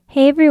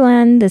Hey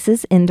everyone, this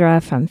is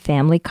Indra from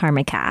Family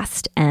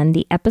KarmaCast, and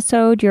the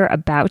episode you're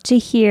about to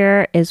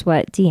hear is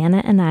what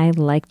Deanna and I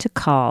like to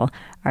call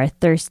our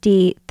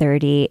Thirsty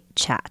 30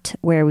 chat,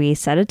 where we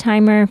set a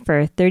timer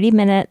for 30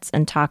 minutes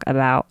and talk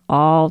about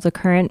all the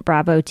current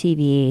Bravo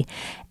TV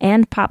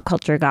and pop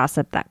culture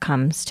gossip that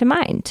comes to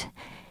mind.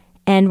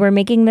 And we're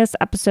making this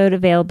episode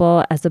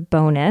available as a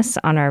bonus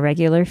on our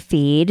regular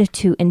feed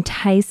to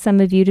entice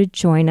some of you to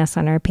join us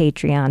on our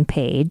Patreon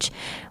page,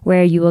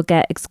 where you will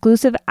get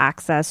exclusive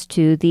access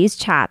to these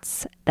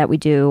chats that we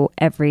do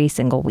every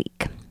single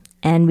week.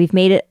 And we've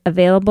made it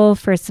available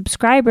for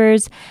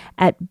subscribers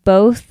at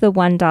both the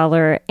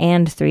 $1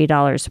 and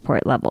 $3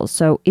 support levels.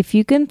 So if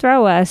you can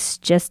throw us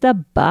just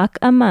 $1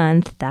 a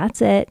month,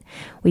 that's it.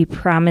 We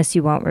promise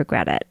you won't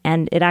regret it.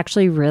 And it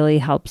actually really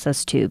helps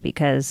us too,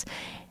 because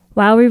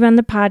while we run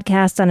the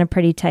podcast on a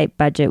pretty tight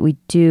budget, we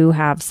do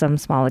have some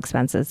small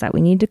expenses that we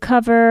need to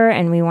cover,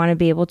 and we want to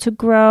be able to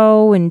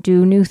grow and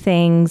do new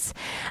things.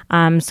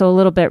 So a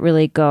little bit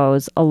really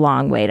goes a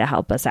long way to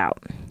help us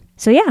out.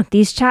 So yeah,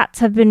 these chats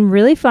have been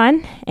really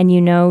fun. And you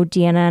know,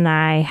 Deanna and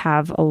I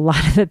have a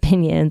lot of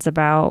opinions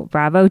about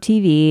Bravo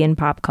TV and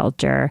pop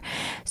culture.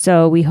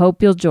 So we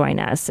hope you'll join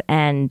us.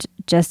 And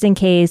just in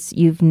case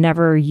you've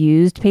never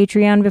used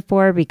Patreon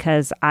before,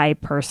 because I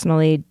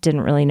personally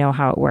didn't really know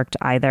how it worked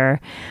either,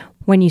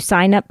 when you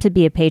sign up to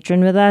be a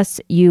patron with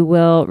us, you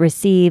will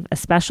receive a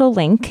special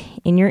link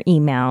in your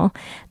email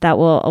that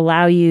will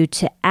allow you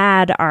to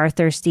add our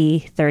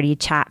Thirsty 30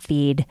 chat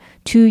feed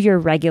to your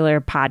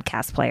regular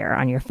podcast player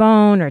on your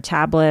phone or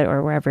tablet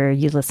or wherever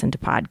you listen to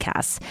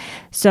podcasts.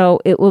 So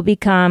it will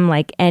become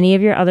like any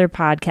of your other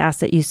podcasts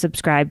that you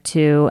subscribe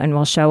to and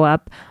will show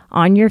up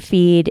on your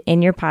feed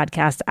in your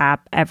podcast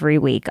app every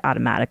week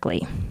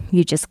automatically.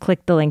 You just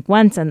click the link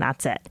once and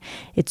that's it.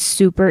 It's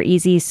super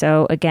easy.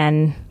 So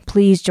again,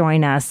 please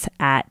join us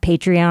at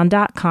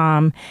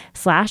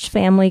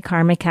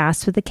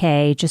patreon.com/familykarmacast with a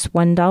K, just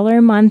 $1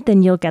 a month,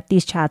 and you'll get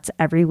these chats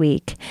every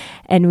week.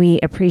 And we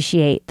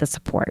appreciate the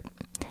support.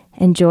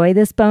 Enjoy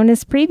this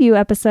bonus preview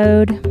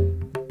episode.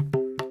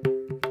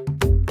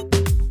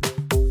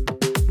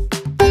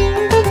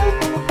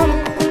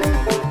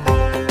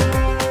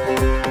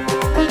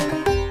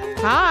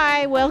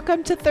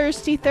 Welcome to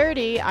Thirsty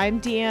 30. I'm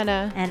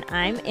Deanna. And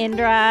I'm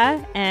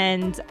Indra.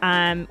 And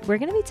we're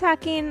going to be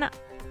talking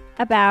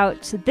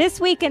about This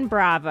Week in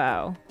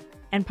Bravo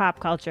and pop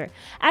culture.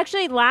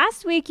 Actually,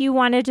 last week you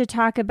wanted to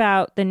talk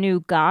about the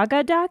new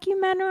Gaga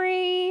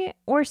documentary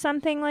or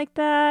something like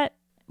that.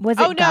 Was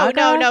it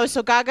Gaga? No.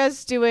 So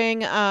Gaga's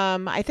doing,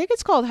 I think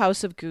it's called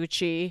House of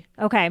Gucci.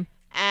 Okay.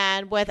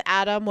 And with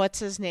Adam, what's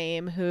his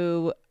name,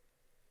 who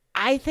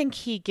I think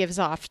he gives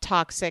off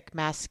toxic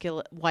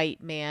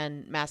white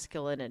man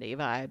masculinity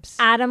vibes.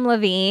 Adam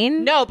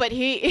Levine? No, but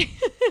he...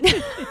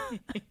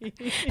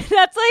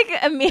 That's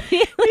like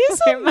immediately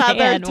He's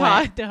another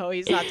No,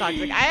 he's not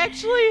toxic.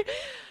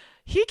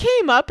 He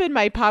came up in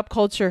my pop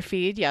culture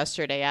feed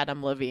yesterday,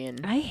 Adam Levine.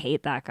 I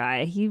hate that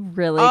guy. He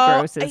really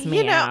grosses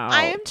me out.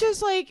 I am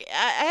just like...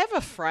 I have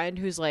a friend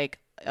who's like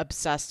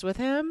obsessed with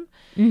him.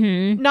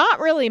 Mm-hmm.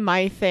 Not really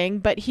my thing,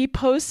 but he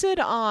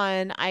posted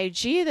on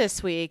IG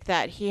this week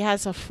that he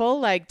has a full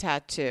leg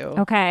tattoo.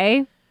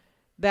 Okay.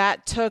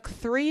 That took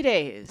 3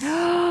 days.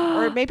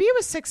 Or maybe it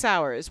was 6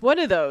 hours. One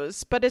of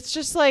those. But it's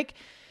just like,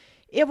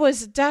 it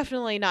was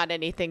definitely not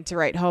anything to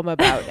write home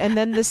about. And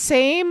then the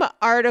same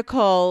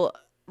article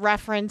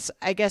reference,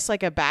 I guess,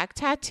 like a back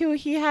tattoo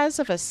he has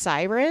of a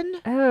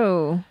siren.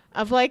 Oh.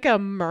 Of like a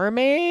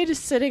mermaid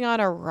sitting on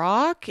a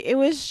rock. It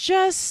was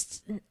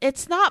just,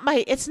 it's not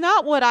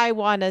what I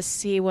want to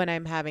see when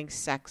I'm having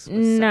sex with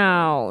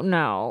someone.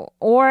 No.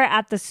 Or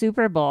at the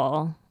Super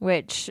Bowl,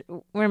 which,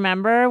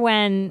 remember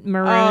when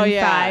Maroon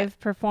 5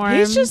 performed?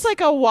 He's just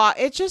like a walk.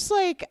 It's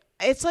like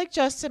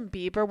Justin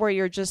Bieber, where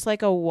you're just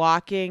like a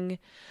walking.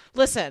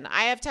 Listen,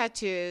 I have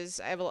tattoos.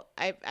 I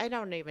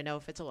don't even know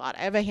if it's a lot.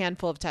 I have a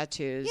handful of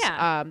tattoos.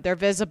 Yeah. They're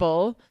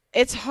visible.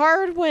 It's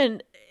hard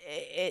when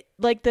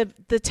like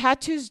the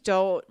tattoos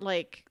don't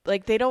like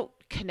they don't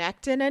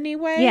connect in any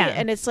way. Yeah.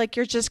 And it's like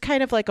you're just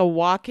kind of like a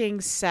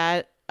walking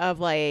set of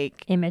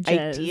like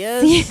images,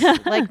 ideas, yeah.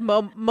 Like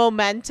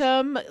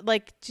momentum.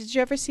 Like, did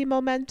you ever see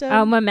Momentum?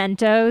 Oh,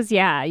 Mementos.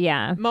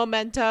 Yeah.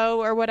 Memento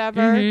or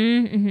whatever.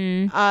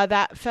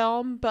 That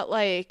film. But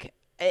like,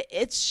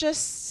 it's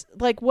just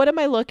like, what am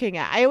I looking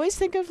at? I always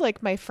think of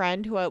like my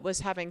friend who was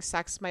having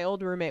sex. My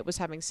old roommate was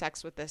having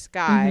sex with this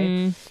guy.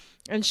 Mm-hmm.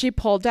 And she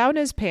pulled down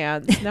his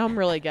pants. Now I'm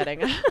really getting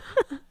it.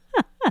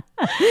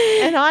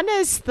 And on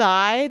his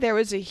thigh, there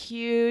was a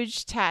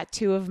huge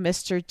tattoo of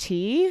Mr.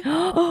 T.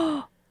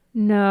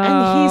 No.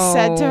 And he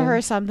said to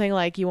her something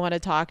like, "You want to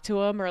talk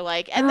to him?" Or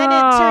like, and then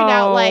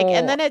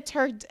it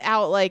turned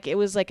out like it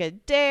was like a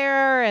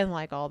dare and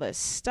like all this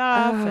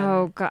stuff.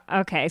 Oh, God.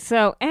 Okay.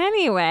 So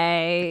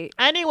anyway,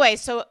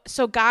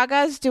 so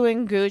Gaga's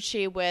doing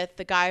Gucci with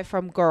the guy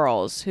from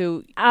Girls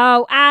who.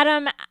 Oh,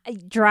 Adam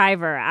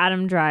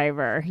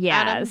Driver.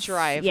 Yes. Adam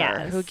Driver.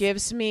 Yes. Who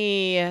gives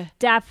me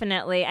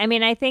definitely. I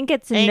mean, I think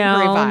it's angry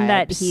known vibes.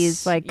 that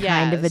he's like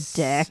kind of a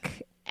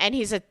dick. And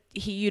he's a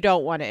you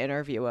don't want to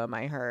interview him,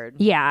 I heard.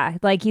 Yeah,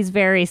 like he's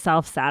very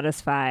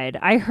self-satisfied.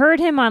 I heard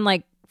him on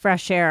like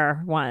Fresh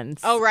Air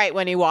once. Oh, right,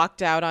 when he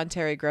walked out on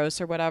Terry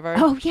Gross or whatever.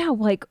 Oh yeah,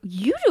 like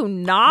you do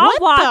not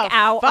walk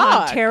out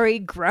on Terry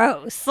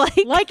Gross. Like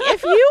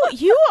if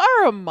you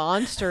are a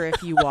monster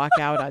if you walk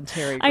out on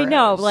Terry Gross. I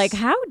know, like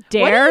how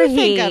dare he? What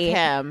do you think of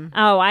him?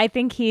 Oh, I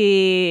think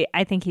he's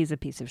a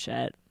piece of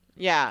shit.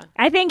 Yeah.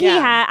 I think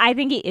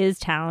he is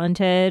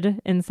talented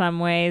in some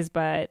ways,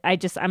 but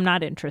I'm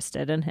not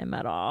interested in him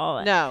at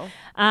all. No.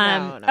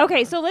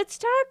 Okay, so let's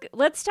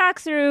talk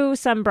through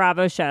some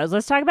Bravo shows.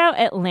 Let's talk about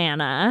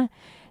Atlanta.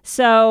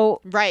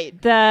 So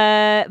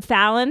the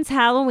Fallon's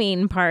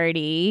Halloween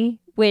party,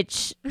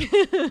 which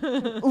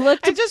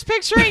looked I'm just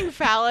picturing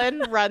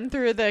Fallon run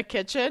through the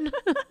kitchen.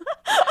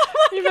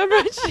 You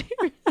remember she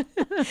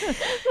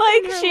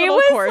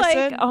was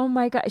corset? Like, oh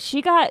my god,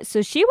 she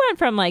went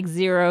from like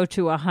 0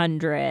 to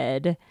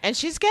 100, and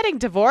she's getting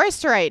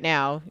divorced right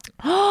now.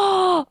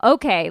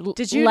 Okay,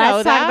 did you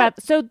know that?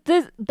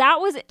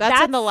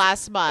 That's in the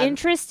last month.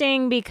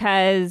 Interesting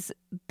because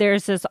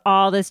there's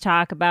all this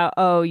talk about,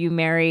 oh, you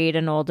married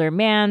an older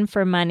man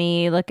for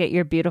money. Look at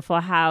your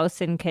beautiful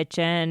house and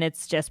kitchen.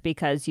 It's just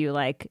because you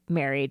like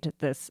married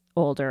this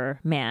older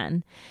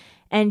man.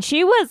 And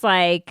she was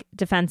like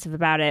defensive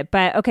about it.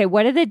 But okay,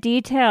 what are the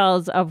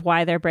details of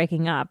why they're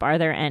breaking up? Are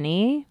there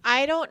any?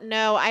 I don't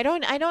know. I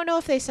don't know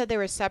if they said they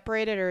were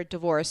separated or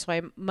divorced. So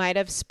I might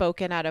have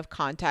spoken out of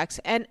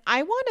context. And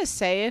I want to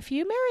say, if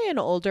you marry an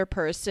older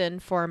person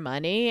for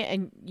money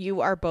and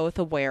you are both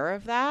aware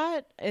of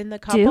that in the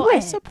couple, I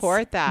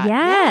support that.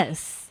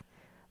 Yes. Yeah.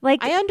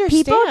 Like, I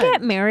understand. People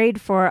get married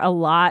for a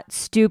lot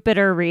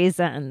stupider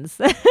reasons.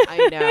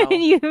 I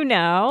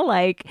know.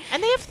 Like,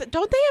 and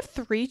don't they have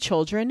 3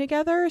 children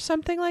together or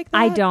something like that?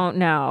 I don't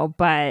know,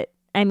 but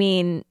I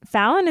mean,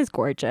 Fallon is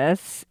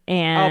gorgeous,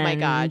 and oh my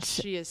god,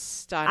 she is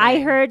stunning. I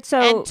heard so.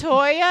 And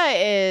Toya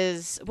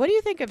is. What do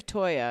you think of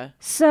Toya?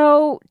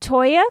 So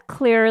Toya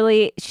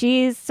clearly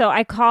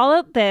I call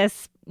it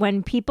this.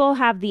 When people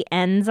have the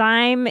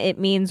enzyme, it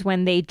means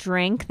when they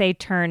drink, they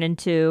turn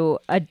into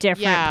a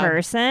different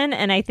person.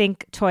 And I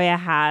think Toya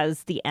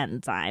has the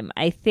enzyme.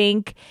 I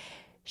think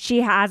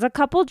she has a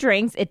couple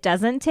drinks. It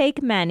doesn't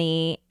take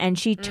many. And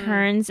she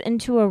turns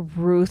into a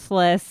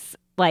ruthless,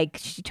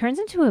 she turns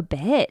into a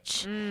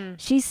bitch.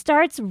 She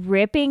starts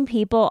ripping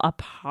people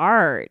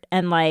apart.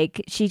 And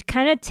she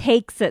kind of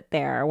takes it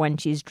there when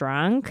she's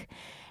drunk.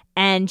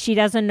 And she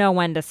doesn't know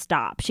when to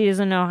stop. She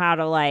doesn't know how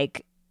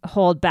to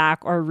hold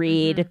back or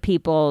read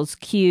people's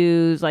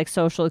cues, like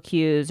social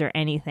cues or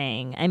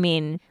anything. I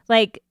mean,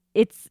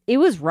 it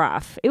was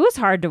rough. It was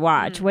hard to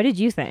watch. What did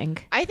you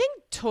think? I think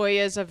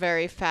Toya is a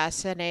very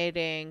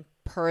fascinating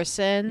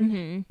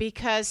person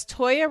because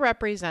Toya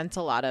represents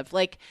a lot of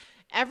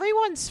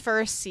everyone's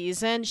first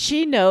season.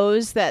 She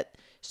knows that.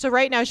 So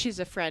right now she's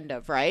a friend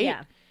of, right?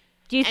 Yeah.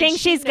 Do you think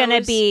she's going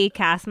to be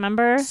cast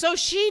member? So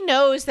she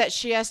knows that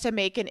she has to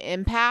make an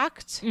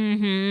impact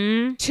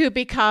to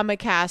become a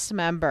cast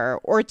member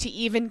or to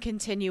even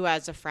continue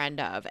as a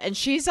friend of. And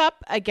she's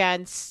up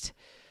against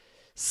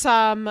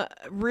some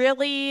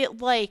really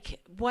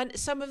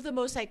some of the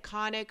most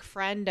iconic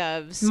friend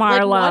ofs.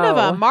 Marlo. One of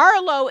them.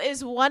 Marlo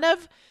is one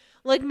of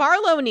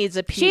Marlo needs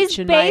a peach. She's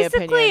in my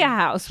basically opinion. a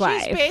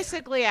housewife. She's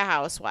basically a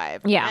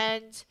housewife. Yeah.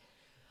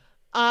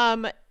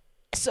 And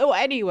so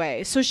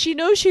anyway, so she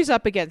knows she's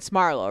up against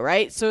Marlo,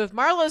 right? So if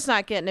Marlo's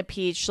not getting a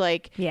peach,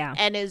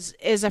 and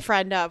is a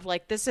friend of,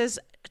 this is,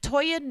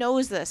 Toya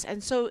knows this.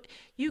 And so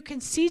you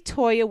can see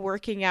Toya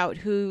working out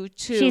who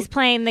to. She's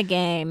playing the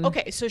game.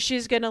 Okay, so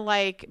she's going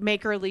to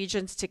make her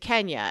allegiance to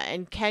Kenya.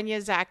 And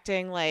Kenya's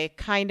acting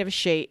kind of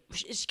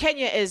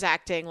Kenya is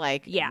acting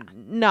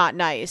not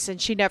nice.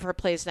 And she never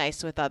plays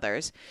nice with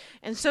others.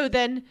 And so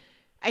then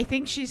I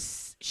think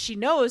she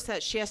knows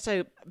that she has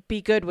to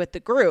be good with the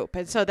group.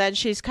 And so then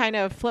she's kind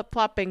of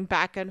flip-flopping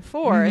back and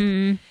forth.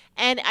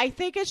 And I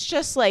think it's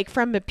just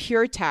from a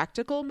pure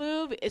tactical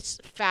move, it's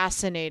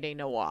fascinating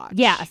to watch.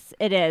 Yes,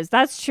 it is.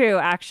 That's true,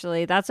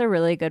 actually. That's a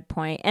really good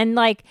point. And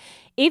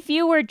if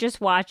you were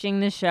just watching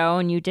the show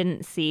and you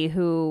didn't see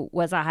who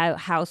was a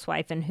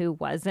housewife and who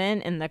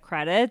wasn't in the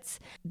credits,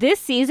 this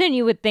season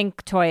you would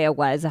think Toya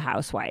was a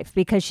housewife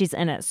because she's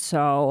in it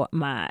so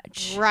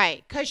much.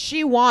 Right. Because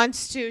she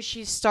wants to.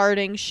 She's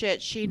starting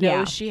shit. She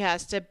knows she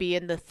has to be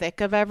in the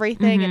thick of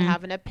everything and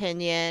have an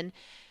opinion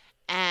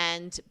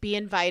and be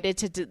invited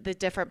to the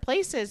different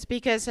places.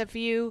 Because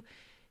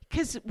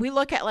because we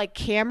look at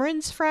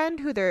Cameron's friend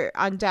who they're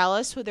on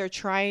Dallas, who they're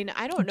trying.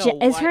 I don't know.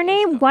 What is her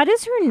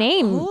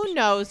name? Who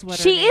knows what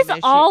her she name is?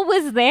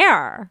 Always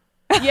there.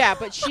 Yeah,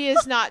 but she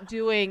is not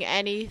doing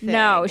anything.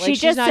 No, she's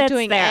just not sits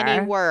doing there.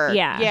 any work.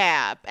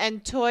 Yeah.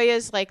 And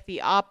Toya's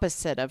the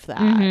opposite of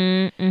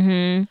that.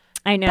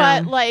 I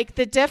know. But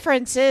the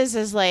difference is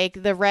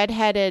the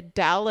redheaded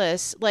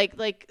Dallas,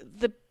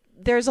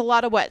 there's a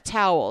lot of wet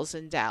towels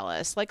in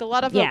Dallas, a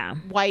lot of the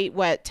white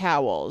wet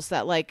towels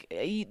that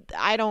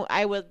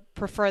I would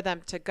prefer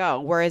them to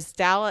go. Whereas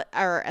Dallas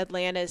or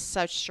Atlanta is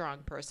such strong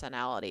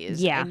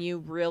personalities, and you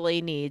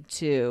really need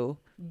to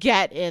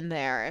get in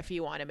there if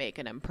you want to make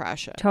an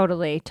impression.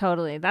 Totally.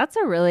 That's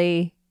a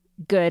really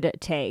good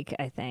take,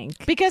 I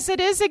think. Because it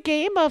is a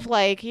game of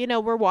like, you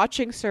know, we're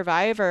watching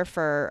Survivor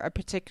for a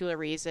particular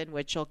reason,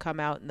 which will come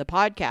out in the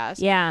podcast.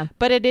 Yeah.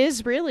 But it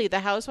is really,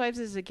 The Housewives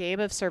is a game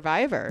of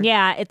Survivor.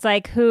 Yeah. It's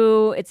like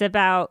it's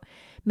about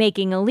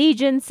making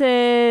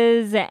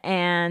allegiances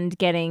and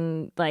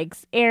getting like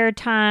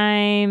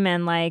airtime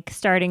and like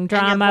starting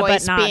drama,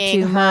 but not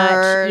too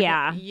much.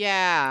 Yeah.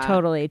 Yeah.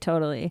 Totally.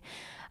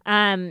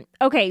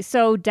 Okay.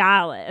 So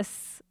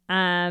Dallas,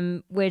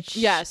 which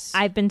yes,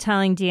 I've been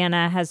telling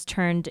Deanna has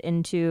turned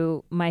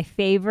into my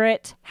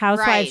favorite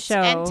Housewives show.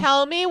 And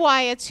tell me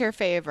why it's your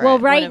favorite. Well,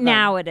 right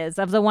now it is,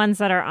 of the ones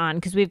that are on,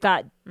 because we've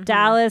got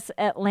Dallas,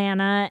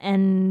 Atlanta,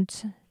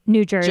 and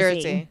New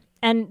Jersey.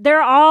 And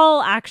they're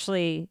all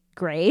actually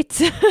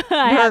great,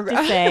 I have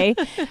to say.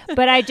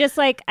 But I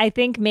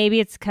think maybe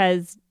it's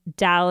because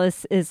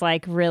Dallas is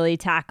like really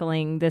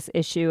tackling this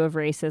issue of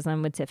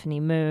racism with Tiffany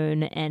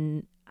Moon,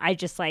 and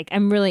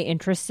I'm really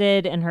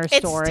interested in her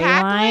storyline. It's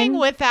tackling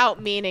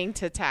without meaning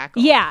to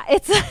tackle. Yeah,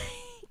 it's like,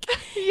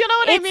 you know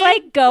what I mean? It's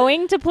like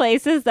going to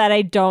places that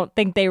I don't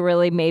think they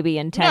really maybe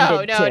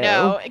intended to.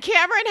 No.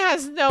 Cameron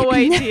has no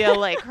idea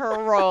like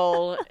her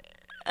role,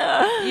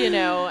 you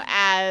know,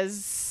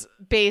 as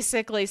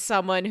basically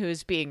someone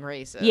who's being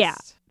racist. Yeah.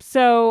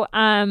 So,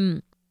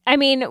 I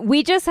mean,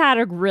 we just had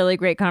a really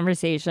great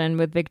conversation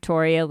with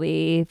Victoria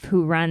Lee,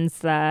 who runs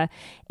the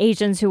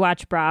Asians Who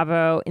Watch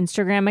Bravo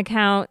Instagram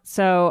account.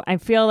 So I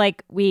feel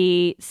like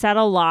we said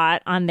a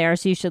lot on there.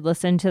 So you should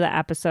listen to the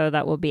episode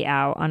that will be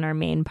out on our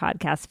main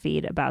podcast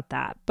feed about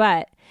that.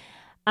 But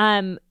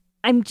I'm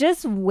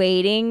just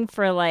waiting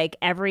for like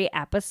every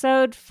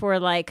episode for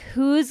like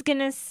who's going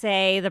to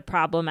say the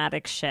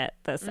problematic shit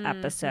this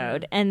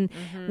episode. And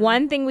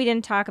one thing we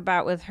didn't talk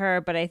about with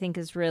her, but I think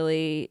is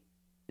really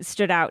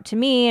stood out to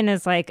me and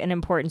is like an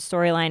important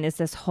storyline, is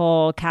this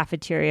whole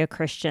cafeteria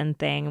Christian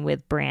thing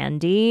with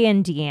Brandi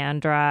and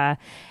Deandra.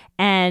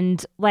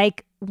 And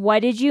like, what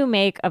did you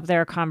make of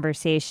their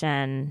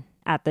conversation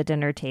at the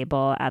dinner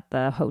table at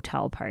the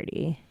hotel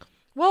party?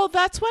 Well,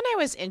 that's when I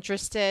was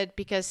interested,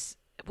 because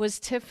was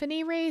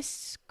Tiffany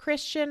raised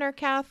Christian or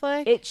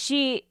Catholic?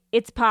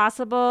 It's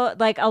possible.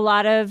 Like a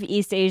lot of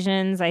East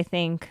Asians, I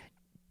think,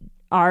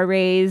 are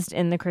raised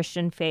in the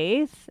Christian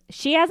faith.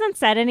 She hasn't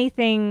said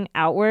anything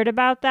outward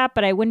about that,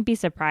 but I wouldn't be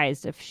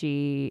surprised if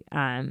she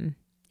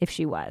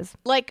was.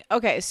 Like,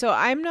 okay, so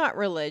I'm not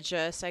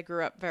religious. I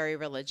grew up very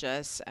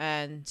religious,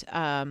 and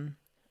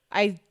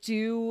I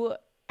do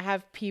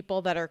have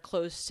people that are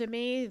close to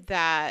me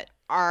that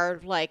are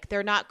like,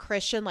 they're not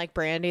Christian like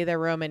Brandi, they're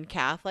Roman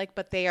Catholic,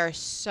 but they are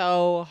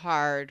so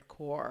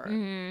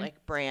hardcore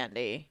like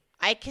Brandi.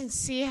 I can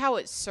see how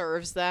it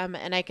serves them,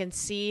 and I can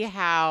see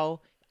how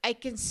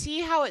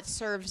it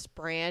serves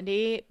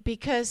Brandi,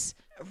 because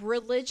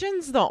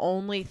religion's the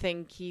only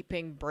thing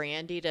keeping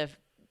Brandi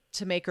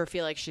to make her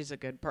feel like she's a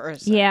good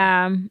person.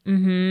 Yeah.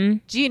 Mm-hmm.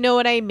 Do you know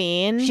what I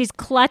mean? She's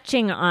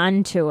clutching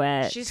onto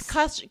it.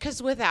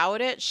 Because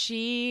without it,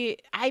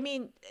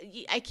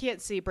 I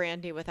can't see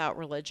Brandi without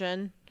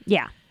religion.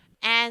 Yeah.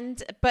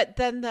 But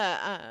then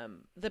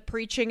the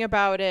preaching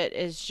about it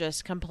is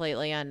just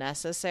completely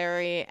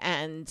unnecessary.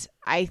 And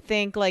I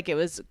think like it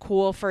was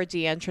cool for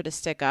Deandra to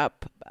stick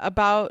up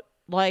about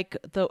like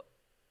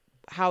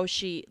how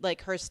she,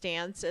 like her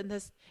stance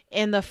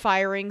in the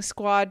firing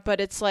squad,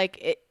 but it's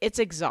like it's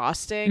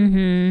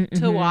exhausting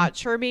to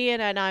watch for me,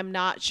 and I'm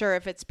not sure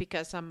if it's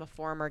because I'm a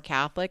former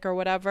Catholic or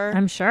whatever.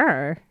 I'm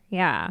sure.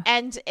 Yeah.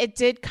 And it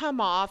did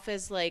come off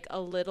as like a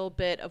little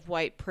bit of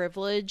white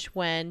privilege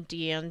when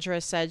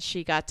Deandra said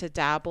she got to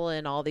dabble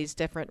in all these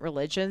different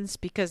religions,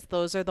 because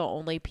those are the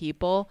only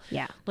people,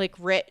 like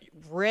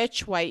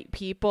rich white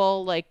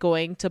people, like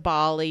going to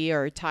Bali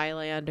or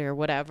Thailand or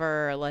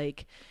whatever, or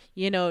like,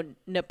 you know,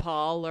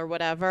 Nepal or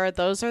whatever.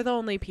 Those are the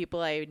only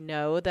people I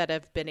know that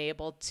have been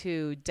able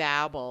to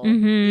dabble,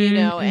 you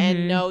know,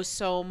 and know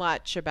so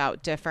much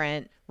about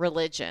different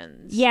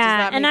religions.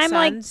 Yeah. Does that make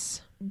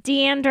sense? Like,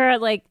 Deandra,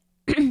 like,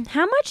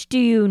 how much do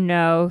you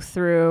know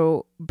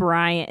through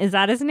Brian? Is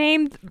that his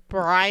name?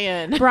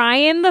 Brian,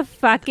 the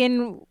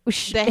fucking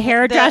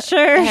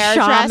hairdresser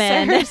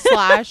shaman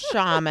 /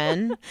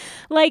 shaman.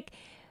 Like,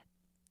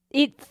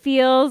 it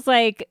feels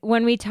like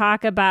when we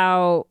talk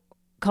about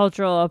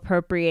cultural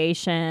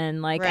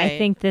appropriation, like, I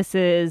think this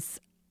is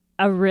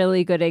a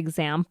really good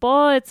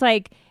example. It's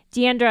like,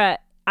 Deandra,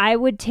 I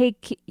would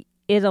take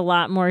it a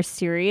lot more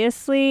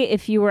seriously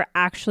if you were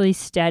actually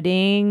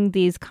studying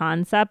these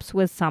concepts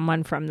with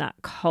someone from that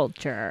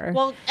culture.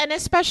 Well, and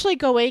especially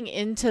going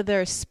into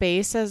their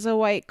space as a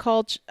white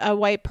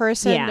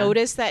person,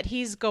 notice that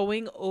he's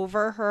going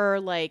over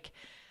her like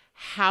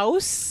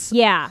house,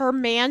 her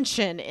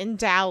mansion in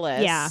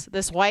Dallas. Yeah.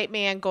 This white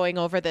man going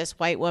over this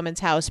white woman's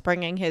house,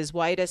 bringing his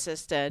white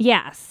assistant.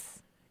 Yes.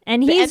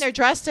 And they're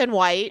dressed in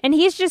white. And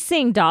he's just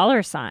seeing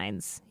dollar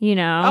signs, you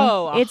know?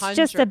 Oh, 100%. It's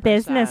just a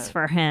business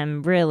for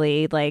him,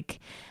 really. Like,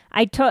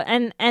 I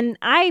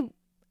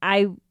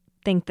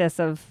think this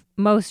of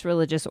most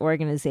religious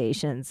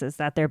organizations, is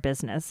that they're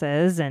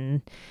businesses,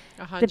 and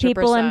 100%. the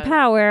people in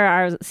power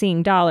are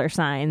seeing dollar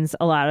signs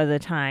a lot of the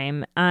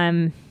time.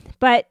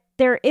 But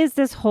there is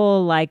this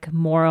whole like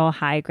moral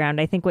high ground.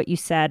 I think what you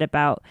said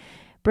about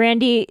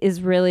Brandy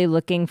is really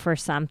looking for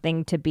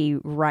something to be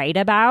right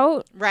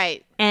about.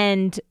 Right.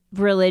 And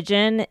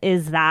religion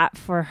is that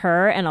for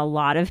her and a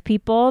lot of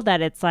people,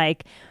 that it's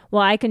like,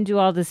 well, I can do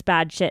all this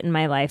bad shit in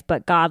my life,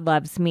 but God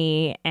loves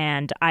me,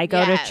 and I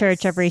go to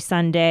church every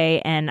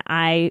Sunday, and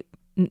I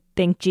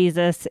think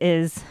Jesus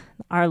is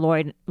our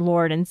Lord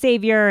and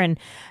Savior, and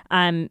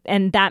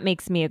that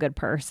makes me a good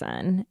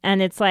person.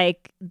 And it's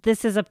like,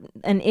 this is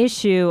an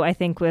issue, I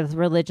think, with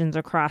religions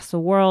across the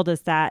world,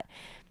 is that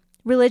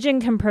religion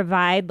can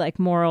provide like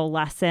moral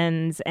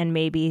lessons and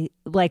maybe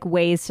like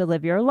ways to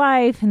live your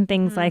life and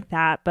things like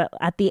that. But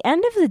at the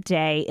end of the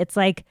day, it's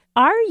like,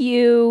 are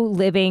you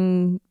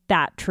living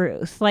that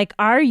truth? Like,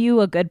 are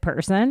you a good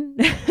person?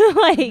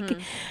 Like,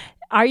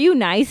 are you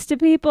nice to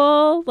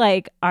people?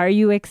 Like, are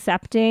you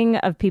accepting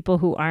of people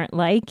who aren't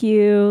like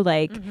you?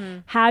 Like,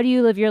 how do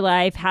you live your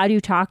life? How do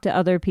you talk to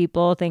other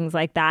people? Things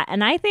like that.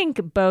 And I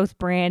think both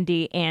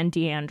Brandy and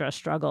Deandra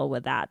struggle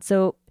with that.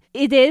 So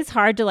it is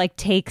hard to like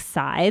take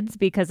sides,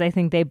 because I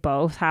think they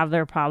both have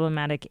their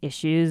problematic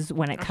issues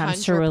when it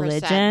comes to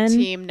religion.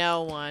 Team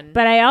no one.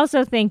 But I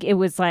also think it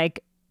was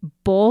like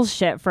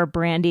bullshit for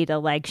Brandy to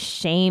like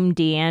shame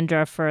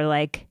Deandra for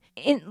like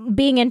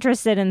being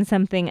interested in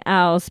something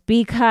else,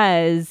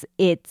 because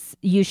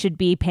you should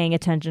be paying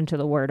attention to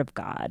the word of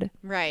God.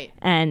 Right.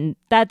 And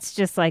that's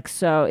just like,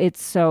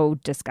 it's so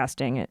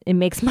disgusting. It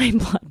makes my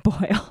blood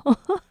boil.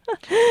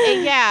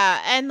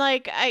 Yeah. And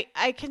like,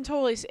 I can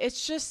totally,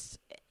 it's just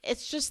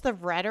the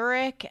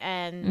rhetoric.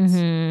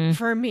 And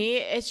for me,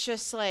 it's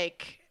just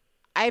like,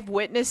 I've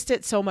witnessed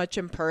it so much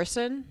in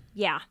person.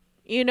 Yeah.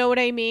 You know what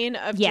I mean?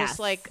 Of just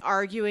like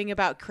arguing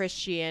about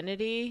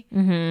Christianity.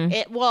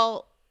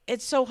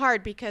 It's so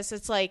hard, because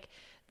it's like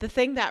the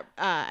thing that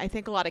I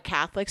think a lot of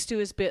Catholics do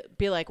is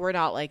be like, we're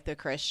not like the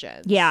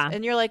Christians. Yeah.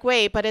 And you're like,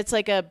 wait, but it's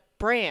like a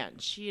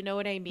branch. You know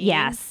what I mean?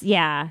 Yes.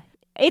 Yeah.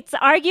 It's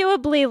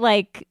arguably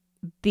like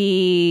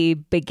the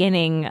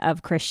beginning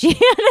of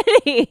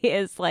Christianity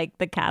is like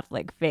the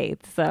Catholic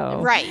faith.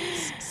 So right.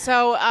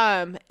 So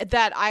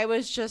that I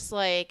was just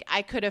like,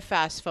 I could have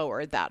fast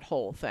forwarded that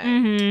whole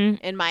thing,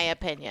 in my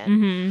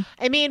opinion.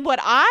 I mean, what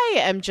I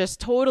am just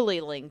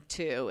totally linked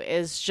to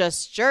is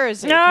just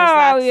Jersey.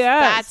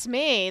 That's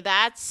me.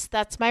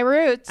 That's my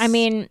roots. I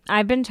mean,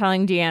 I've been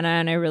telling Deanna,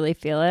 and I really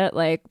feel it,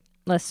 like,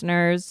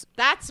 listeners,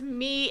 that's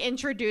me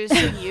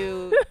introducing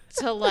you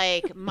to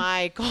like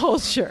my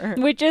culture,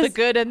 which is the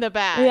good and the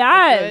bad.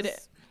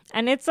 Yes.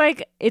 And it's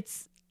like,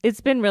 it's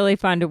been really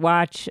fun to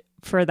watch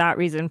for that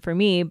reason for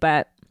me.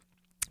 But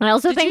I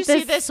also think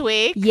see this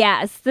week?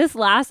 Yes, this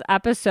last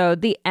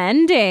episode, the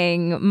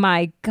ending,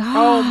 my God.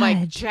 Oh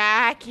my,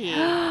 Jackie.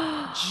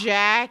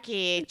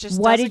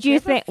 Just what did you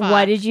think?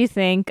 What did you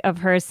think of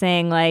her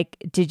saying, like,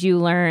 did you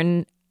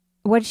learn,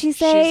 what did she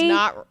say? She's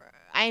not,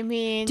 I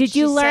mean, did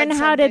you learn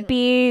how to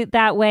be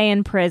that way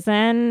in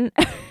prison?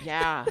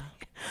 Yeah.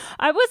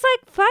 I was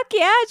like, fuck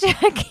yeah,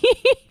 Jackie.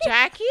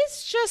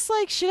 Jackie's just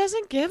like, she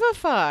doesn't give a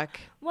fuck.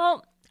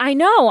 Well, I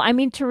know. I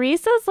mean,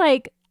 Teresa's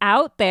like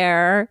out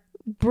there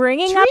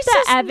bringing up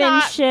the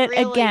Evan shit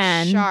really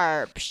again.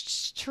 Sharp.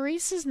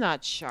 Teresa's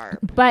not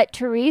sharp. But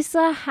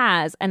Teresa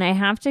has, and I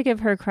have to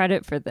give her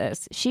credit for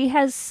this, she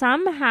has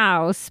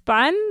somehow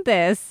spun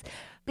this.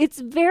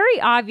 It's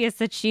very obvious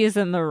that she is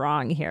in the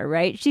wrong here,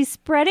 right? She's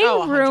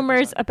spreading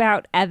rumors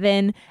about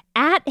Evan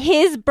at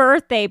his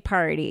birthday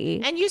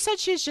party. And you said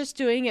she's just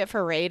doing it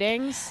for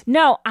ratings?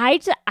 No, I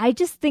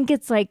just think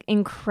it's like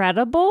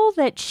incredible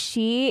that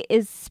she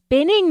is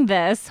spinning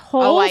this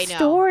whole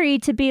story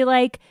to be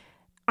like,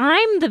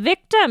 I'm the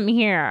victim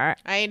here.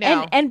 I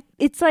know. And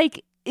it's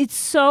like, it's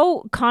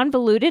so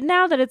convoluted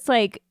now that it's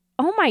like,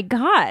 oh my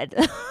God.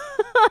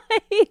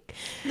 Like,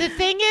 the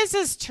thing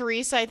is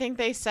Teresa, I think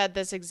they said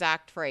this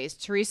exact phrase.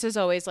 Teresa's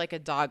always like a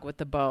dog with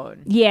the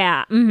bone.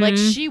 Yeah. Mm-hmm. Like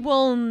she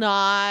won't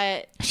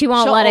let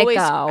it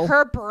go.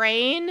 Her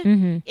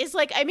brain is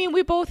like, I mean,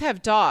 we both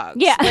have dogs.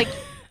 Yeah.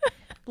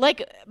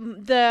 Like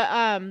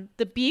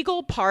the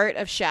beagle part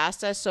of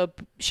Shasta. So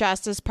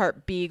Shasta's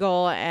part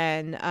beagle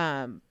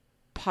and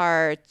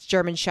part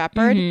German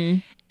Shepherd.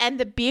 And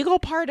the beagle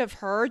part of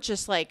her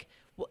just like,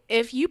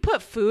 if you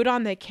put food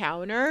on the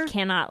counter,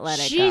 cannot let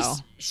it go.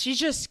 She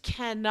just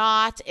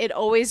cannot. It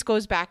always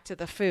goes back to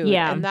the food.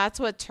 Yeah. And that's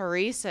what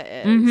Teresa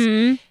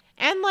is.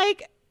 And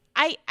like,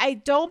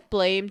 I don't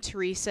blame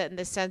Teresa in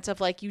the sense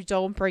of like, you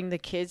don't bring the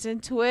kids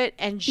into it.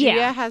 And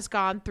Gia has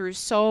gone through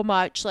so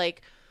much.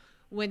 Like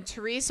when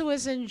Teresa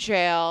was in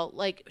jail,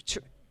 like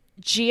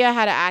Gia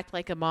had to act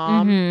like a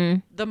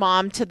mom, the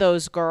mom to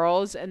those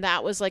girls. And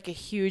that was like a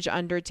huge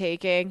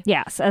undertaking.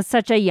 Yes, as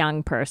such a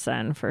young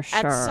person, for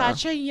sure. At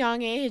such a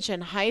young age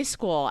in high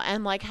school.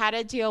 And like had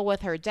to deal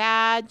with her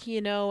dad, you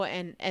know,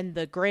 and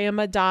the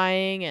grandma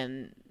dying.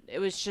 And it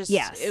was just,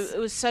 it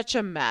was such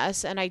a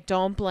mess. And I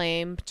don't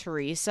blame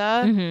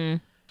Teresa.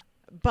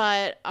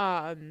 But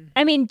I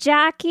mean,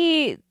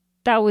 Jackie,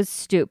 that was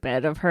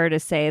stupid of her to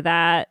say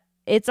that.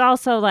 It's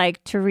also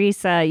like,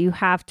 Teresa, you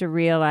have to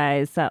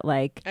realize that,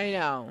 like, I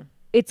know.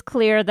 It's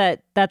clear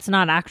that that's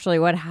not actually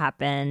what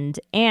happened.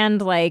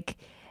 And like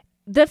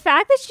the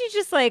fact that she's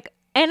just like,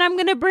 and I'm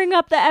going to bring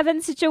up the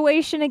Evan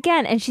situation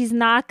again, and she's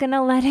not going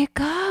to let it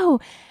go.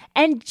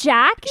 And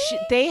Jackie,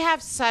 they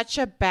have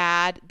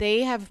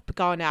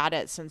gone at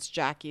it since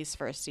Jackie's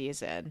first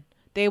season.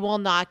 They will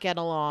not get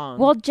along.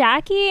 Well,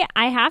 Jackie,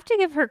 I have to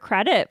give her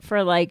credit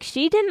for, like,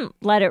 she didn't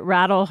let it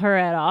rattle her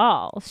at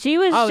all. She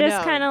was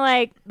kind of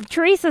like,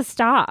 Teresa,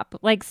 stop.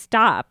 Like,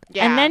 stop.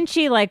 Yeah. And then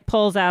she, like,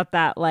 pulls out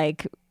that,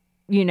 like,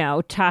 you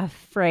know, tough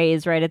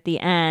phrase right at the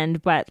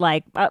end. But,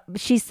 like,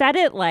 she said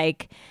it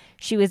like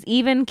she was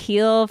even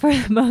keel for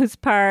the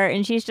most part.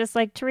 And she's just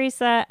like,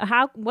 Teresa,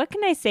 what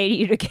can I say to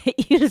you to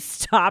get you to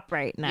stop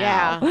right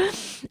now?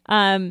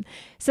 Yeah.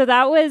 So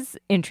that was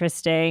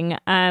interesting.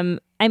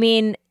 I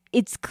mean,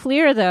 it's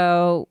clear,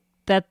 though,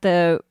 that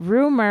the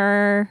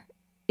rumor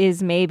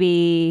is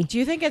maybe... Do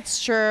you think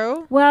it's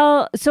true?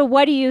 Well, so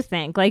what do you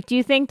think? Like, do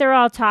you think they're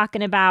all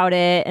talking about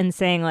it and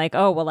saying, like,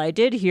 oh, well, I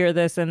did hear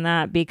this and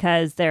that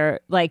because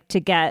they're, like,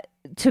 to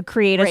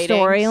create a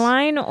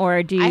storyline?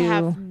 Or do you... I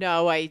have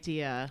no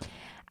idea.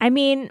 I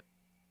mean,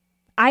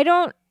 I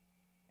don't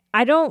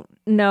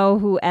know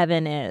who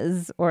Evan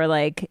is, or,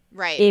 like,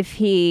 if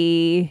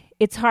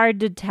it's hard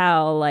to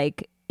tell,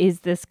 like, is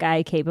this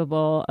guy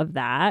capable of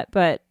that?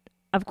 But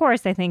of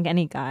course, I think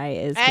any guy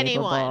is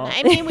anyone.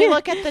 Capable. I mean, we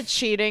look at the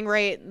cheating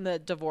rate and the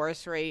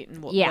divorce rate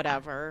and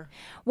whatever.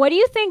 What do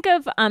you think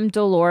of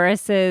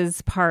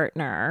Dolores's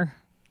partner,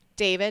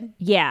 David?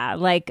 Yeah,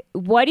 like,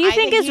 what do you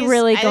think is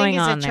really going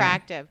on there? I think he's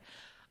attractive.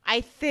 I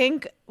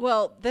think,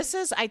 well,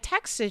 I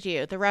texted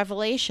you the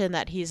revelation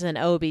that he's an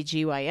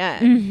OBGYN.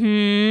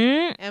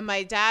 Mm-hmm. And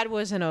my dad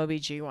was an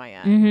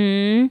OBGYN.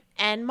 Mm-hmm.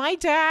 And my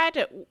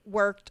dad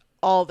worked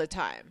all the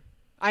time.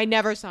 I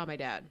never saw my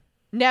dad.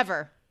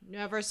 Never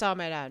saw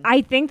my dad.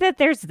 I think that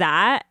there's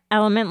that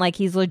element, like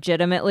he's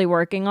legitimately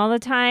working all the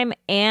time.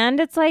 And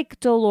it's like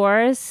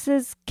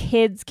Dolores's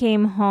kids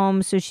came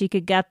home so she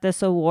could get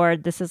this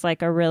award. This is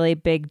like a really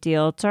big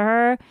deal to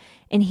her.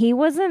 And he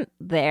wasn't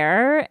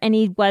there, and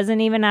he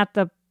wasn't even at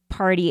the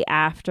party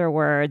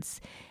afterwards.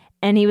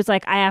 And he was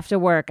like, I have to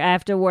work.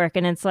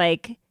 And it's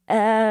like...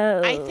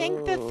 I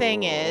think the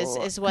thing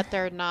is what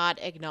they're not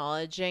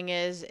acknowledging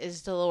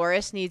is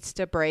Dolores needs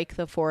to break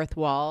the fourth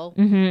wall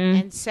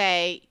and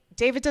say,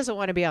 David doesn't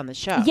want to be on the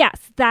show. Yes,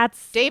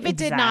 David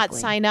did not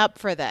sign up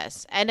for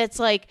this. And it's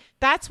like,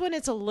 that's when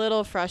it's a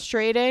little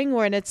frustrating,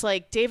 when it's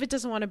like, David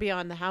doesn't want to be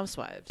on The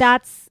Housewives.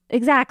 That's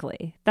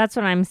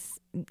what I'm...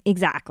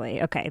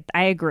 Exactly. Okay,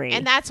 I agree.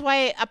 And that's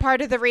why a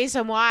part of the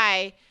reason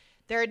why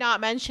they're not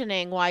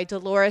mentioning why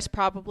Dolores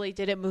probably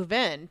didn't move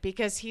in,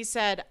 because he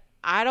said,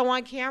 I don't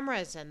want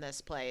cameras in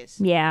this place.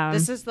 Yeah.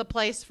 This is the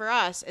place for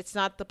us. It's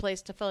not the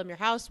place to film your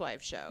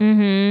housewife show.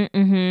 Mm-hmm.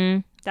 Mm-hmm.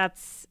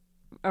 That's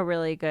a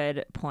really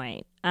good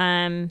point.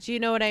 Do you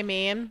know what I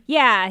mean?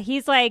 Yeah. He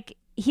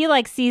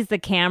sees the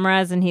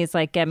cameras and he's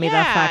like, get me the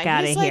fuck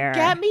out of here. He's like,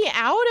 get me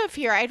out of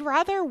here. I'd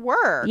rather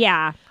work.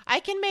 Yeah. I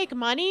can make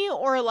money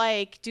or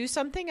like do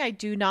something I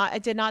did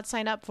not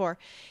sign up for.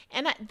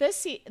 And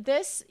this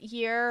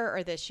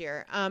year,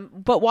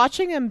 but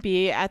watching him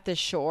be at the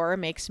shore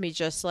makes me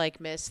just like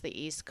miss the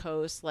East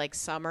Coast, like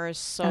summers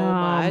so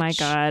much. Oh my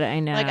God, I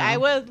know. Like I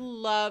would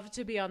love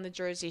to be on the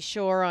Jersey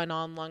Shore on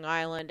Long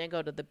Island and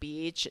go to the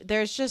beach.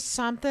 There's just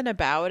something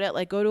about it.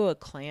 Like go to a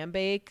clam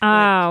bake.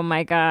 Oh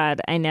my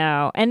God, I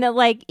know. And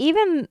like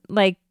even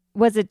like,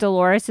 was it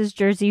Dolores's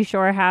Jersey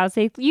Shore house?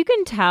 You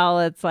can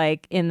tell it's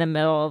like in the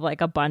middle of like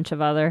a bunch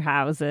of other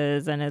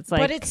houses, and it's like,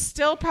 but it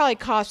still probably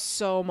costs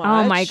so much.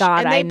 Oh my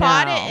God, and they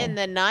bought it in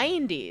the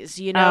 90s,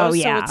 you know,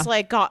 so it's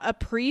like got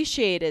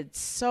appreciated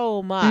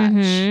so much.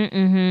 Mm-hmm,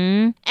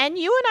 mm-hmm. And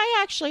you and I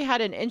actually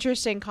had an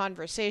interesting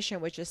conversation,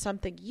 which is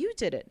something you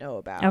didn't know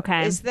about.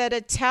 Okay, is that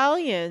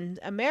Italian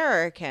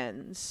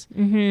Americans.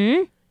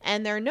 Mm-hmm.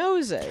 And their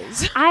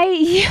noses.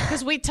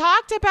 Because we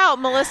talked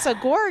about Melissa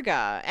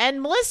Gorga.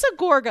 And Melissa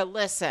Gorga,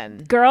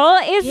 listen.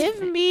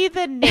 Give me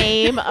the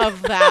name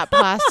of that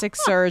plastic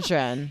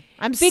surgeon.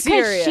 I'm serious.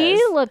 Because she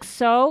looks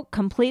so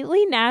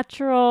completely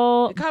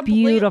natural,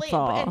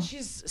 beautiful. And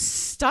she's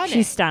stunning.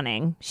 She's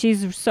stunning.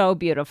 She's so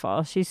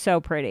beautiful. She's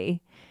so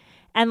pretty.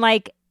 And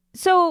like,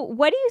 so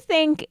what do you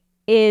think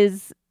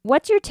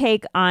what's your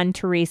take on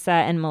Teresa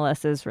and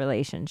Melissa's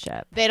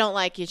relationship? They don't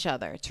like each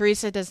other.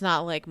 Teresa does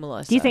not like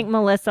Melissa. Do you think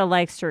Melissa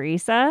likes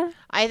Teresa?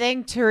 I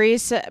think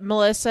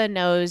Melissa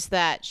knows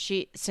that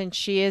since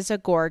she is a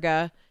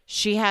Gorga,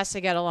 she has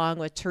to get along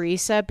with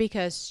Teresa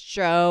because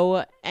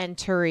Joe and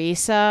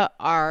Teresa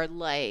are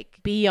like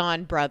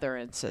beyond brother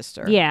and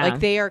sister. Yeah. Like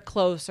they are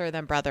closer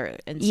than brother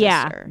and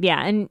sister.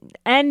 Yeah.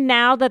 And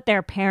now that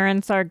their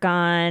parents are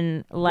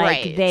gone,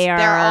 like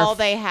they're all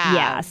they have.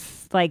 Yes.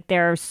 Like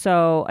they're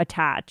so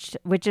attached,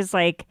 which is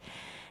like,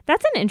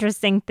 that's an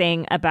interesting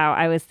thing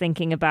I was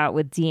thinking about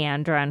with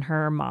Deandra and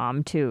her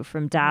mom too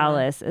from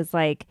Dallas, is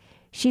like,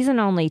 she's an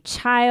only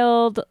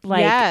child.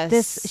 Like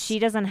Yes. she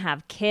doesn't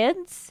have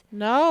kids.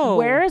 No.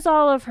 Where is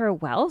all of her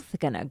wealth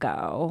gonna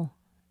go?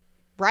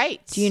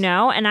 Right. Do you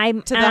know?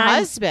 And to the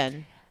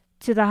husband.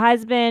 To the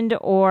husband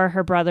or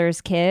her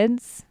brother's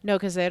kids. No,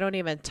 because they don't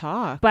even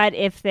talk. But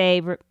if they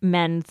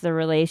mend the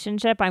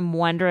relationship, I'm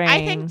wondering.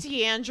 I think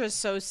Deandra's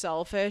so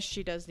selfish.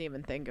 She doesn't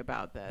even think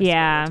about this.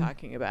 Yeah. What we're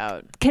talking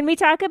about. Can we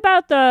talk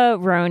about the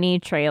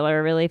Roni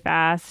trailer really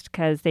fast?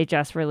 Because they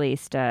just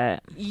released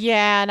it.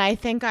 Yeah, and I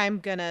think I'm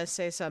going to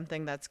say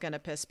something that's going to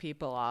piss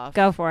people off.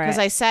 Go for it. Because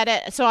I said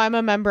it. So I'm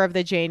a member of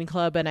the Jane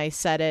Club, and I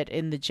said it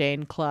in the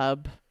Jane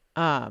Club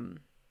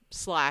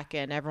Slack,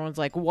 and everyone's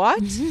like,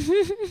 what?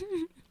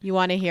 You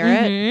want to hear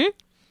it?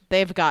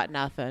 They've got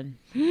nothing.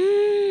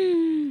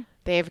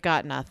 They've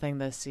got nothing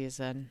this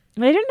season.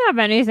 They didn't have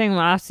anything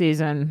last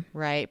season.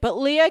 Right. But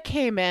Leah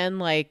came in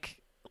like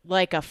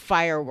a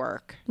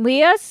firework.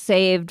 Leah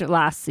saved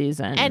last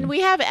season. And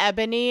we have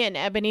Ebony, and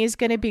Ebony's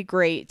going to be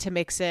great to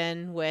mix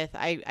in with,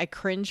 I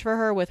cringe for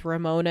her with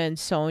Ramona and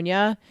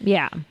Sonia.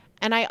 Yeah.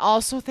 And I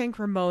also think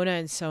Ramona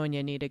and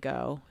Sonia need to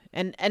go.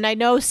 And I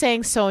know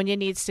saying Sonia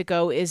needs to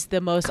go is the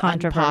most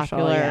controversial.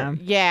 Unpopular.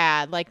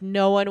 Yeah, like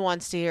no one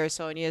wants to hear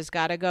Sonia's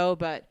got to go,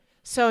 but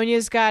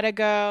Sonia's got to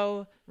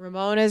go.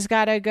 Ramona's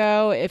got to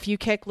go. If you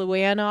kick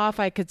Luann off,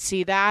 I could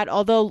see that.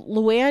 Although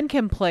Luann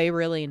can play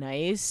really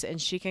nice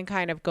and she can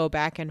kind of go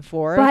back and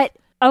forth. But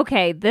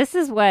okay, this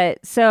is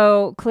what.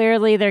 So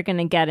clearly they're going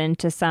to get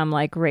into some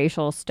like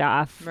racial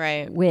stuff,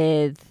 right,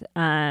 with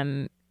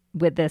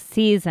this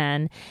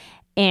season,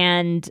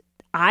 and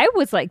I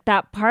was like,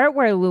 that part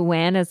where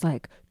Luann is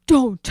like,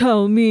 don't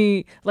tell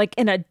me, like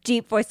in a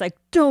deep voice, like,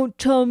 don't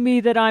tell me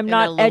that I'm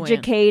not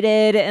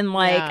educated. And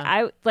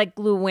like,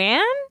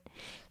 Luann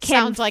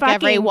sounds like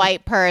every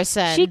white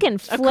person. She can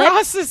flip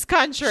across this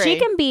country. She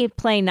can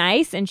play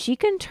nice, and she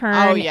can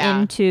turn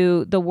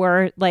into the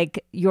word,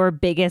 like your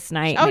biggest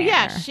nightmare. Oh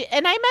yeah.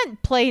 And I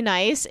meant play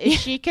nice.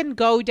 She can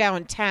go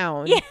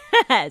downtown.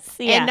 Yes.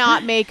 Yeah. And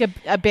not make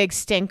a big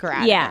stinker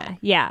out of it.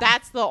 Yeah.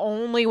 That's the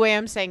only way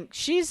I'm saying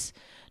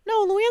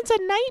No, Luann's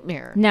a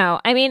nightmare. No,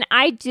 I mean,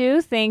 I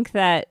do think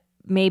that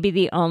maybe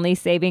the only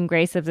saving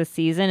grace of the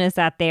season is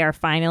that they are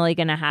finally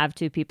going to have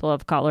two people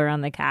of color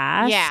on the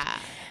cast. Yeah.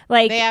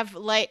 Like they have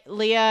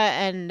Leah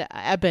and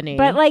Ebony.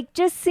 But like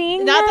just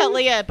seeing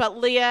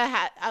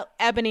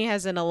Ebony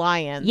has an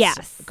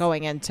alliance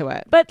going into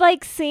it. But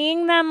like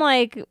seeing them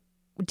like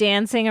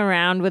dancing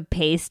around with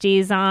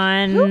pasties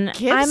on. Who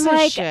gives I'm a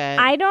like, shit?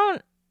 I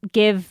don't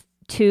give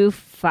two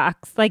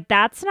fucks. Like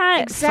that's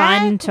not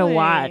fun to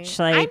watch.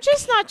 Like I'm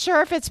just not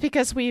sure if it's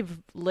because we've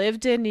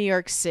lived in New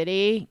York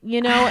City,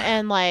 you know,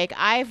 and like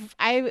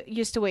I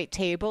used to wait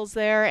tables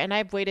there, and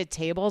I've waited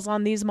tables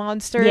on these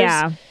monsters.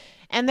 Yeah.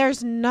 And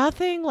there's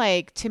nothing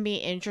like to me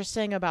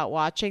interesting about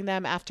watching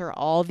them after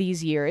all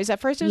these years. At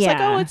first it was like,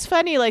 oh, it's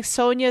funny. Like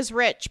Sonia's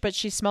rich, but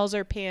she smells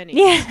her panties.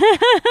 Yeah.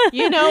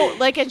 You know,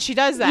 like, and she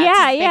does that.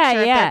 To make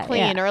sure they're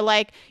clean. Or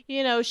like,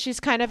 you know, she's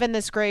kind of in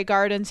this Grey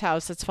Gardens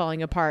house that's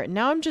falling apart. And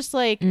now I'm just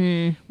like,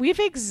 we've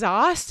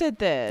exhausted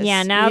this.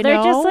 Yeah. Now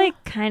they're just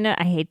like kind of,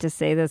 I hate to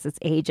say this, it's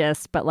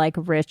ageist, but like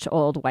rich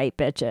old white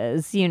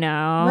bitches, you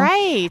know?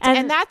 Right.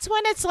 And that's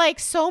when it's like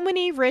so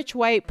many rich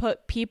white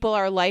people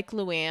are like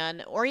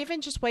Luann, or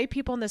even just white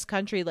people in this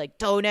country, like,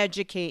 don't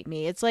educate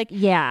me. It's like,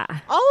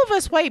 all of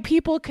us white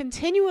people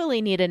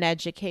continually need an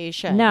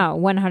education. No,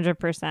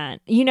 100%.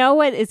 You know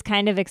what is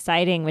kind of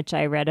exciting, which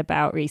I read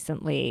about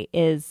recently,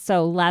 is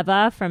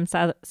Leva from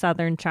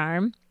Southern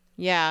Charm.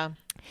 Yeah.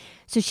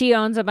 So she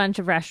owns a bunch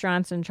of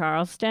restaurants in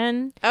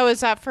Charleston. Oh, is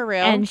that for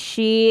real? And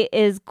she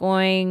is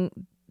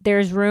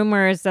there's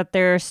rumors that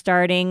they're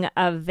starting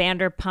a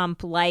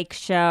Vanderpump-like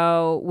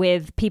show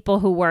with people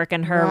who work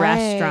in her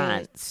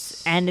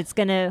restaurants. And it's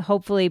going to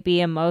hopefully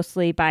be a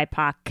mostly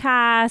BIPOC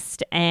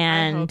cast.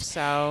 And I hope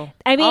so.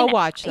 I mean, I'll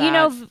watch that. You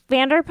know,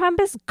 Vanderpump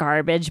is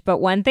garbage, but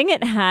one thing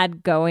it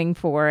had going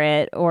for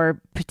it, or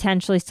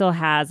potentially still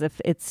has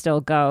if it still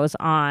goes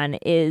on,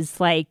 is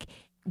like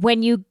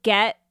when you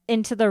get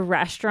into the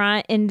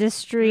restaurant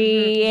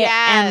industry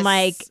and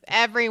like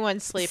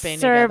everyone's sleeping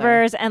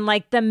servers together. And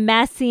like the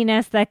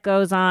messiness that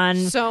goes on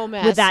so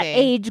messy. With that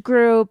age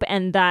group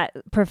and that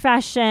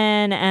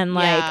profession and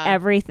like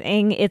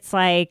everything. It's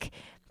like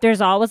there's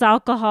always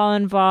alcohol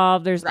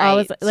involved. There's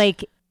always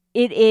like,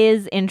 it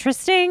is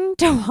interesting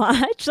to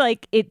watch.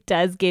 Like it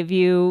does give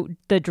you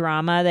the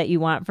drama that you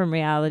want from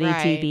reality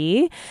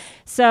TV.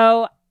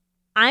 So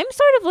I'm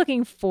sort of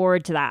looking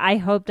forward to that. I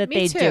hope that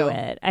they do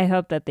it. I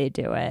hope that they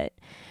do it.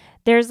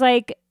 There's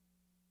like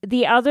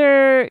the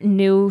other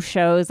new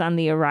shows on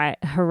the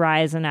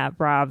horizon at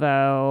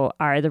Bravo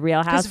are The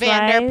Real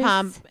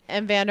Housewives.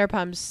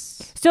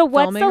 Vanderpump's So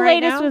what's the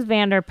latest now? with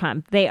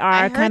Vanderpump? They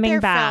are coming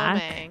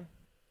back. Filming.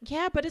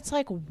 Yeah, but it's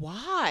like,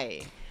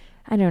 why?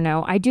 I don't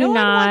know. I do not. No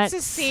one wants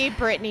to see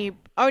Brittany.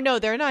 Oh no,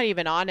 they're not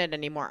even on it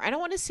anymore. I don't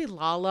want to see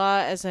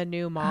Lala as a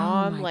new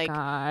mom. Oh my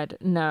God,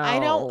 no.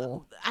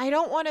 I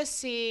don't want to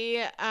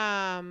see.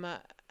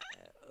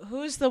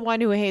 Who's the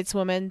one who hates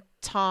women?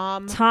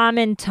 Tom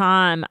and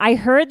Tom. I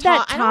heard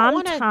that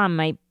Tom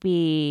might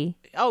be.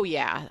 Oh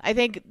yeah, I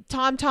think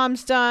Tom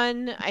Tom's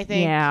done. I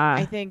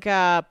think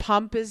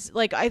Pump is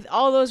like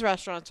all those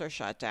restaurants are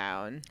shut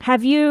down.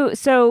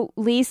 So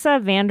Lisa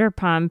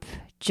Vanderpump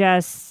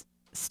just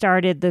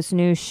started this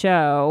new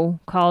show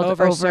called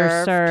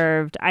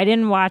Overserved. I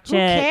didn't watch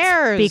it. Who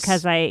cares?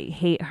 Because I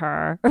hate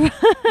her.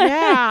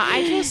 Yeah,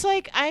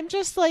 I'm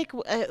just like,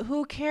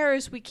 who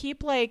cares? We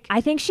keep like. I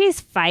think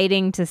she's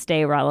fighting to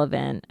stay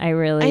relevant. I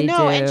know,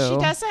 do. And she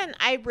doesn't.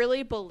 I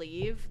really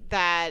believe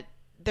that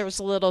there was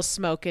a little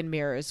smoke and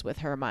mirrors with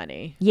her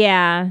money.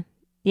 Yeah.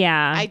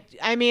 Yeah.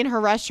 I mean,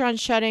 her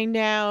restaurant's shutting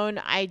down.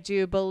 I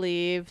do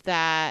believe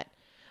that.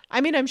 I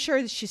mean, I'm sure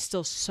that she's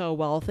still so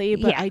wealthy,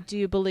 but I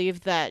do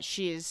believe that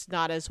she's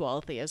not as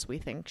wealthy as we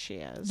think she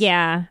is.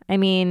 Yeah. I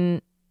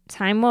mean,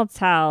 time will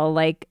tell.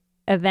 Like,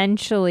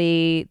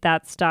 eventually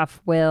that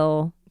stuff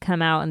will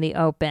come out in the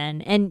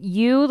open. And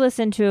you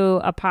listened to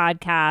a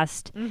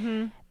podcast,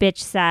 Bitch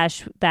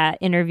Sesh, that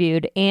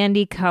interviewed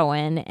Andy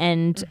Cohen.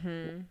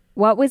 And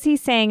what was he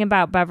saying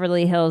about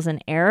Beverly Hills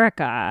and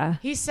Erica?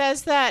 He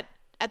says that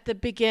at the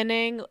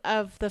beginning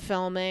of the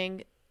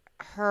filming,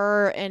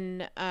 her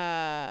and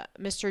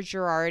Mr.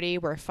 Girardi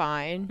were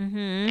fine,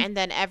 and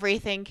then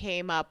everything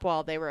came up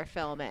while they were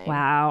filming.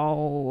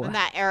 Wow. And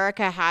that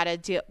Erica had to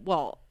deal,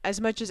 well,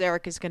 as much as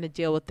Erica's going to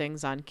deal with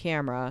things on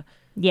camera,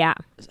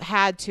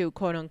 had to,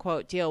 quote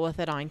unquote, deal with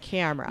it on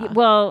camera.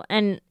 Well,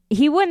 and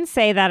he wouldn't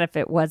say that if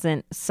it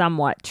wasn't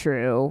somewhat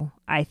true,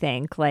 I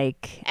think.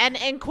 Like, and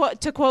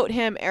to quote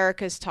him,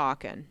 Erica's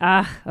talking.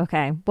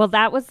 Okay. Well,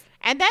 that was.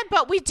 And then,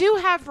 but we do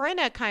have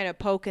Rinna kind of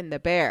poking the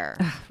bear,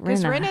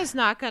 because Rinna's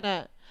not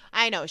gonna.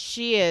 I know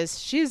she is.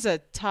 She's a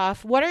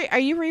tough. What are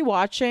you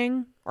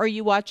rewatching? Are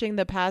you watching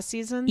the past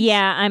seasons?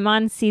 Yeah, I'm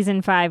on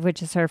season 5,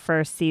 which is her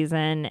first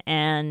season,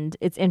 and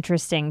it's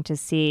interesting to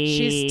see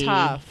she's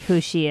tough. Who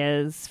she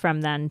is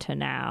from then to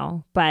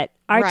now. But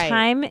our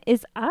time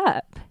is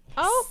up.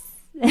 Oh.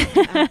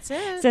 That's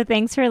it. So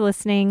thanks for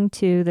listening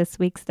to this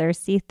week's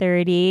Thirsty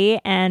 30,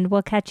 and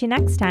we'll catch you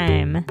next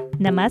time.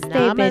 Namaste,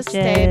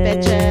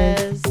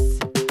 bitches.